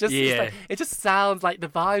system. It just it just sounds like the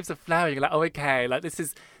vibes are flowing. You're like, oh, okay, like, this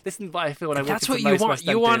is what I feel when I walk into most West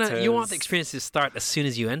End theatres. You want the experience to start as soon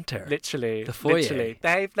as you enter. Literally, the foyer. Literally,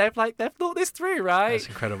 they've thought this through, right? That's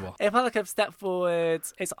incredible. It felt like a step forward.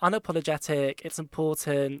 It's unapologetic. It's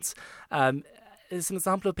important. It's an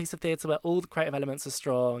example of a piece of theatre where all the creative elements are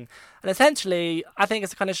strong, and essentially, I think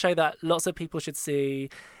it's the kind of show that lots of people should see.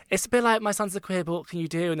 It's a bit like My Son's a Queer, but what can you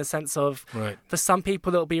do? In the sense of, for some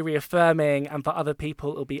people it'll be reaffirming, and for other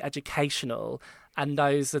people it'll be educational. And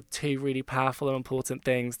those are two really powerful and important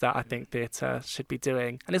things that I think theatre should be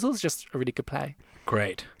doing. And it's also just a really good play.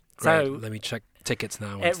 Great. So let me check tickets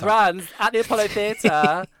now. It runs at the Apollo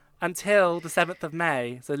Theatre until the 7th of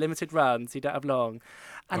May. So limited runs, you don't have long.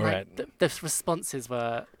 And the responses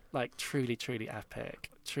were like truly, truly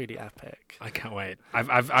epic. Truly epic. I can't wait.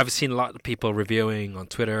 I've seen a lot of people reviewing on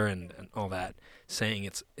Twitter and all that, saying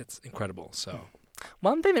it's incredible. So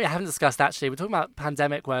one thing that we haven't discussed, actually, we're talking about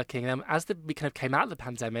pandemic working. As we kind of came out of the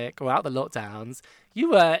pandemic or out of the lockdowns,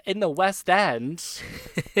 You were in the West End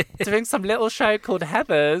doing some little show called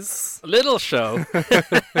Heathers. Little show.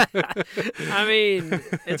 I mean,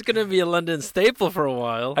 it's going to be a London staple for a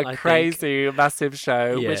while. A crazy, massive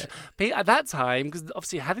show. Yeah. Which at that time, because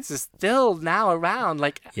obviously Heathers is still now around,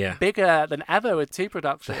 like Yeah. bigger than ever with 2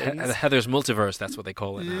 productions. The Heather's Multiverse, that's what they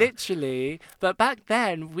call it now. Literally. But back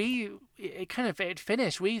then, it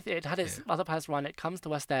finished. It had its other past run. It comes to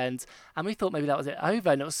West End, and we thought maybe that was it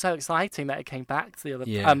over. And it was so exciting that it came back to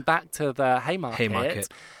back to the Haymarket.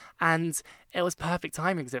 And it was perfect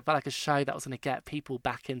timing because it felt like a show that was going to get people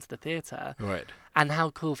back into the theatre. Right. And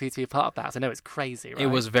how cool for you to be a part of that. So I know it's crazy, right? It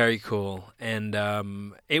was very cool, and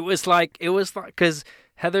it was like because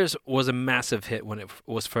Heather's was a massive hit when it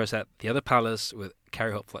was first at the Other Palace with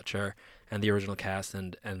Carrie Hope Fletcher and the original cast,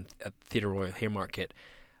 and at Theatre Royal Haymarket.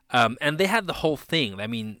 And they had the whole thing. I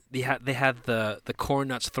mean, they had the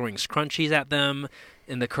cornuts throwing scrunchies at them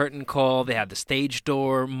in the curtain call. They had the stage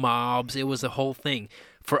door mobs. It was a whole thing.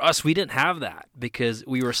 For us, we didn't have that because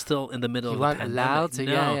we were still in the middle of the pandemic. You weren't allowed to.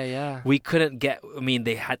 No. Yeah. We couldn't get. I mean,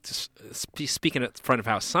 they had to speaking at front of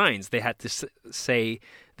house signs. They had to say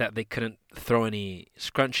that they couldn't throw any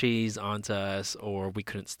scrunchies onto us, or we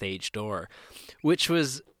couldn't stage door, which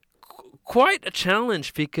was quite a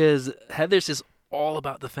challenge because Heather's is all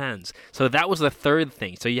about the fans. So that was the third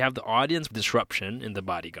thing. So you have the audience disruption in The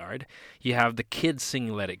Bodyguard. You have the kids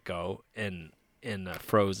singing Let It Go in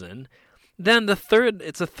Frozen. Then the third,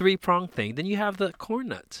 it's a 3-pronged thing. Then you have the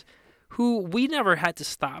Cornuts, who we never had to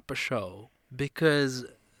stop a show because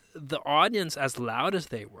the audience, as loud as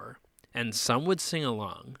they were, and some would sing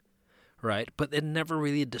along, right? But it never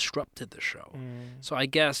really disrupted the show. So I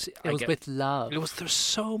guess it was with love. There's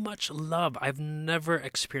so much love. I've never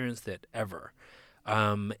experienced it ever.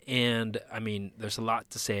 And I mean, there's a lot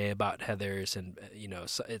to say about Heathers, and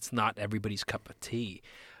so it's not everybody's cup of tea,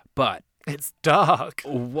 but it's dark.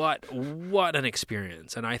 What an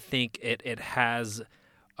experience! And I think it has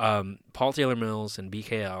Paul Taylor Mills and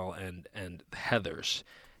BKL and Heathers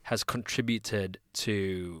has contributed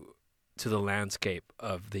to the landscape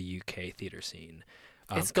of the UK theatre scene.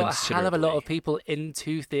 It's got a hell of a lot of people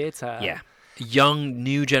into theatre. Yeah. Young,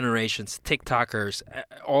 new generations, TikTokers,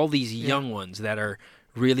 all these young ones that are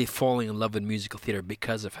really falling in love with musical theatre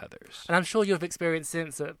because of Heathers. And I'm sure you've experienced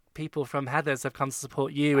since that people from Heathers have come to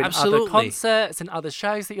support you in Absolutely. other concerts and other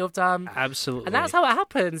shows that you've done. Absolutely. And that's how it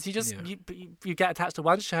happens. You just you get attached to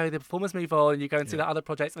one show, the performers move on, you go and see the other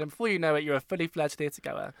projects, and before you know it, you're a fully fledged theatre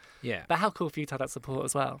goer. Yeah. But how cool for you to have that support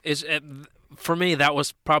as well. For me, that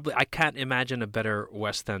was probably, I can't imagine a better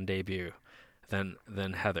West End debut than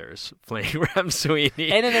Heathers playing Ramsweeney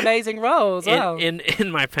in an amazing role as well. In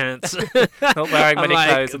my pants, not wearing many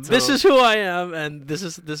clothes at this all. is who I am, and this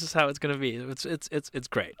is how it's gonna be. It's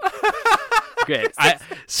great. Great.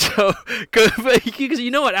 Because you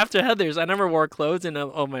know what? After Heathers, I never wore clothes in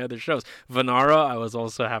all my other shows. Vanara, I was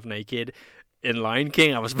also half naked. In Lion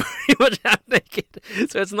King, I was pretty much half naked.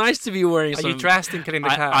 So it's nice to be wearing Are you dressed in Killing the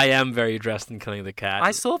Cat? I am very dressed in Killing the Cat.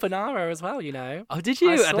 I saw Vanara as well, Oh, did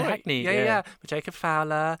you? At the Hackney? Yeah. With Jacob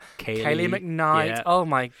Fowler, Kaylee McKnight. Yeah. Oh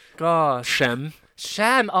my gosh. Shem.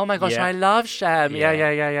 Oh my gosh, I love Shem. Yeah.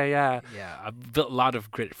 Yeah, I've built a lot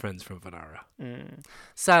of great friends from Vanara.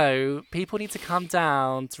 So people need to come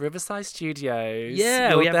down to Riverside Studios.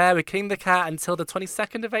 Yeah, we're there with King the Cat until the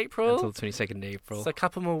 22nd of April. Until the 22nd of April. So a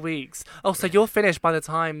couple more weeks. Oh, so you're finished by the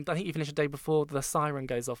time, I think you finish the day before the siren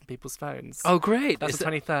goes off on people's phones. Oh, great. That's the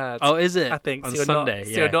 23rd. Oh, is it? I think. On so Sunday,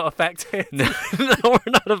 So you're not affected. No, we're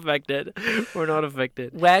not affected. We're not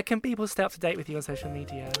affected. Where can people stay up to date with you on social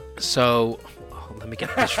media? So, let me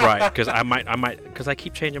get this right, because because I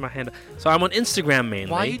keep changing my handle. So I'm on Instagram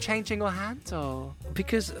mainly. Why are you changing your handle?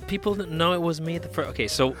 Because people didn't know it was me. Okay,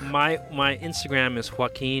 so my Instagram is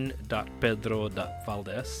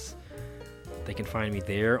joaquin.pedro.valdes. They can find me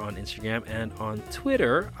there on Instagram, and on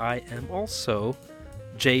Twitter, I am also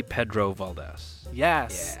jpedrovaldes.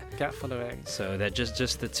 Yes. Yeah. Get following. So that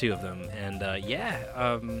just the two of them, and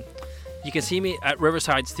you can see me at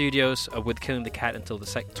Riverside Studios with Killing the Cat until the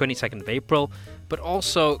 22nd of April. But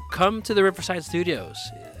also, come to the Riverside Studios.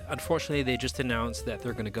 Unfortunately, they just announced that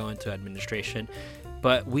they're going to go into administration.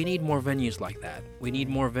 But we need more venues like that. We need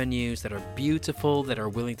more venues that are beautiful, that are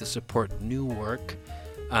willing to support new work,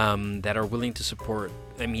 that are willing to support...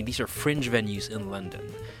 I mean, these are fringe venues in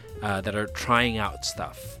London that are trying out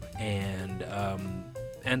stuff and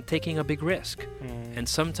taking a big risk. And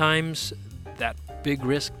sometimes that big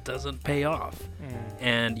risk doesn't pay off.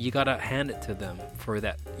 And you gotta hand it to them for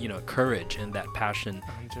that, courage and that passion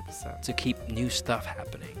 100% to keep new stuff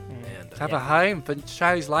happening. And To have a home for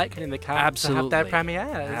shows like In the Cat to have their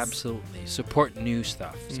premieres. Absolutely. Support new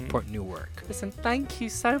stuff. Support new work. Listen, thank you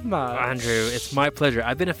so much. Andrew, it's my pleasure.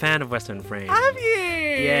 I've been a fan of West End Frame. Have you?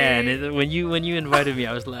 Yeah, and when you invited me,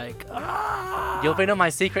 I was like, You've been on my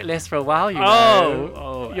secret list for a while, you know.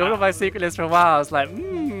 Oh. You're on my secret list for a while. I was like,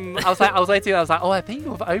 I was waiting. I was like, I think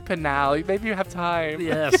you're open now. Maybe you have time.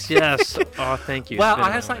 Yes. Oh, thank you. Well,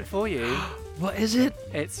 I have something for you. What is it?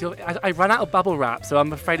 It's I ran out of bubble wrap, so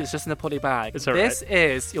I'm afraid it's just in a poly bag. It's all right. This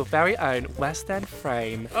is your very own West End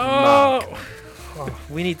Frame mug. Oh,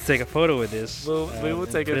 we need to take a photo with this. We will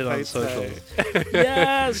take a photo. On socials.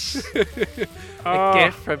 Yes. A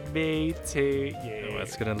gift from me to you. Oh,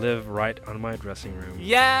 it's gonna live right on my dressing room.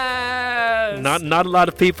 Yes. Not a lot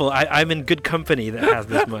of people. I'm in good company that has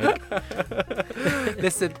this mug.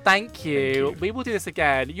 Listen, thank you. We will do this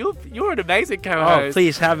again. You're an amazing co-host. Oh,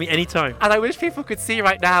 please have me anytime. And I wish people could see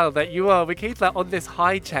right now that we keep on this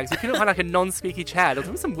high chair. So you couldn't find like a non-squeaky chair.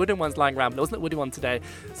 There was some wooden ones lying around, but there wasn't a wooden one today.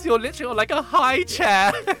 So you're literally on like a high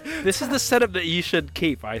chair. This is the setup that you should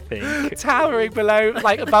keep, I think. Towering below,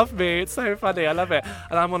 like above me. It's so funny. I love it.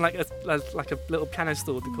 And I'm on like a little piano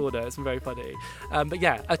stool at the corner. It's very funny. But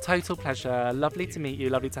yeah, a total pleasure. Lovely to meet you.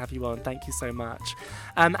 Lovely to have you on. Thank you so much.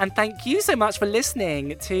 And thank you so much for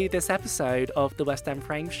listening to this episode of the West End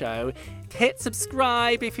Frame Show. Hit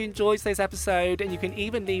subscribe if you enjoyed today's episode, and you can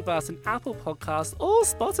even leave us an Apple Podcast or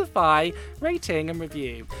Spotify rating and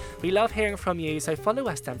review. We love hearing from you, so follow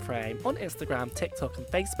West End Frame on Instagram, TikTok and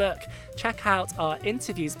Facebook. Check out our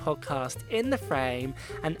interviews podcast, In the Frame,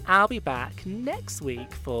 and I'll be back next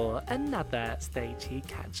week for another Stagey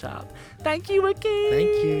catch-up. Thank you, Joaquin!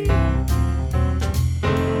 Thank you.